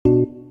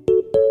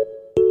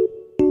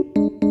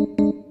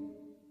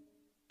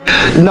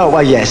No,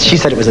 well, yes, she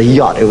said it was a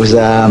yacht. It was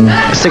a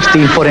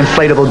 16-foot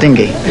inflatable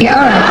dinghy. Yeah,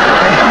 all right.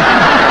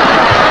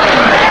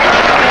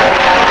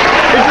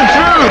 It's the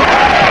truth.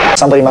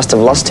 Somebody must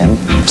have lost him.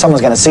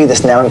 Someone's going to see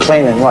this now and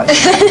claim him, right?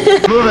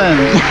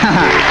 Moving.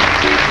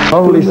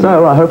 Probably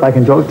so. I hope I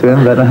can talk to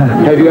him, but...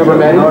 Have you ever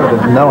met him?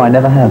 No, I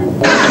never have.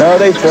 No,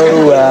 they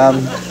throw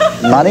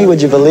money,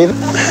 would you believe it?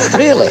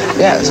 Really?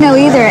 Yes. No,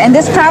 either, and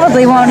this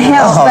probably won't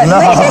help. Oh, but no.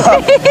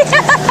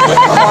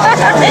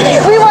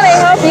 We want to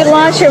help you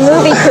launch your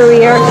movie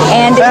career,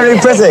 and... Very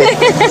pretty.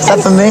 Is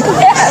that for me?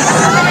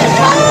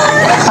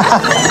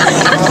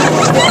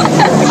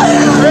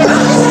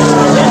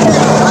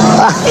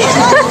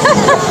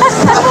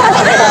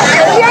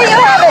 Here you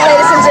have it,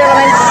 ladies and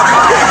gentlemen.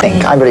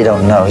 I really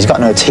don't know. He's got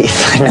no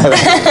teeth. I know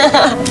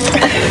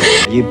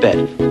that. You bet.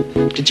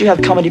 Did you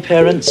have comedy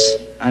parents?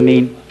 I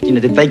mean, you know,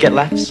 did they get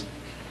laughs?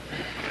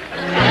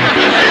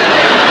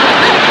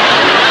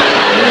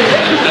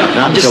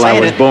 Not until I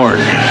was born.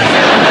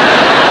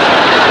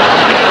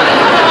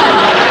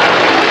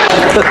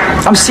 But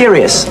I'm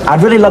serious.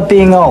 I'd really love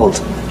being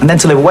old. And then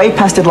to live way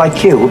past it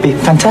like you would be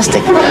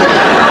fantastic.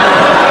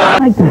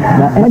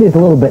 Now, Andy's a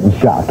little bit in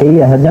shock. He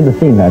had never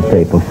seen that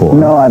tape before.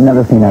 No, I've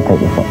never seen that tape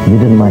before. You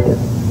didn't like it?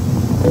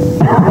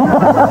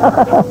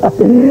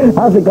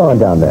 How's it going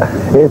down there?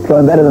 It's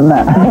going better than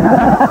that.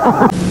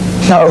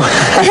 No.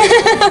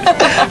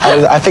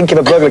 I think if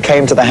a burglar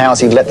came to the house,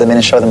 he'd let them in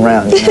and show them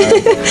around. You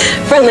know?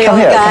 Friendly Come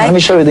old here. guy. Let me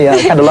show you the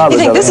candelabras. You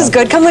think this over is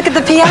here. good? Come look at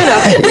the piano.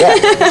 Yeah.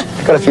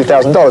 Got a few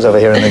 $1,000s over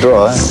here in the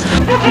drawer.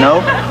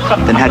 No?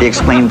 Then how do you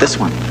explain this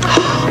one?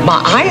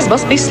 My eyes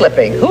must be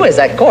slipping. Who is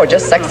that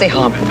gorgeous, sexy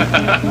hump?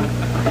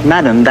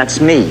 Madam, that's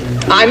me.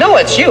 I know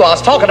it's you. I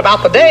was talking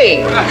about the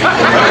dame.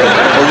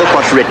 Well, look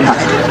what's written on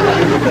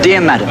it.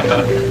 Dear Madam,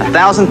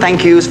 1,000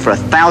 thank yous for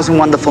 1,000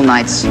 wonderful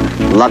nights.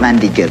 Love,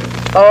 Andy Gibb.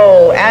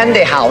 Oh,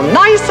 Andy, how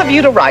nice of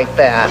you to write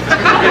that.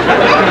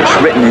 It's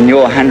written in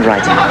your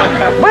handwriting.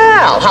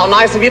 Well, how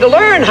nice of you to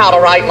learn how to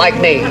write like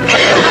me.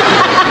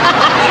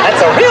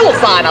 That's a real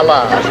sign of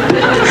love.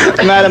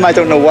 Madam, I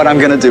don't know what I'm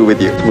going to do with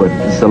you.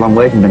 It's a long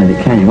way from Benedict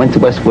Canyon. Went to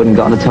Westwood and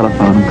got on the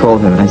telephone and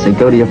called her. And I said,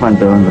 go to your front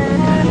door.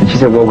 And she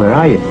said, well, where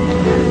are you?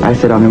 I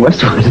said, I'm in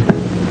Westwood.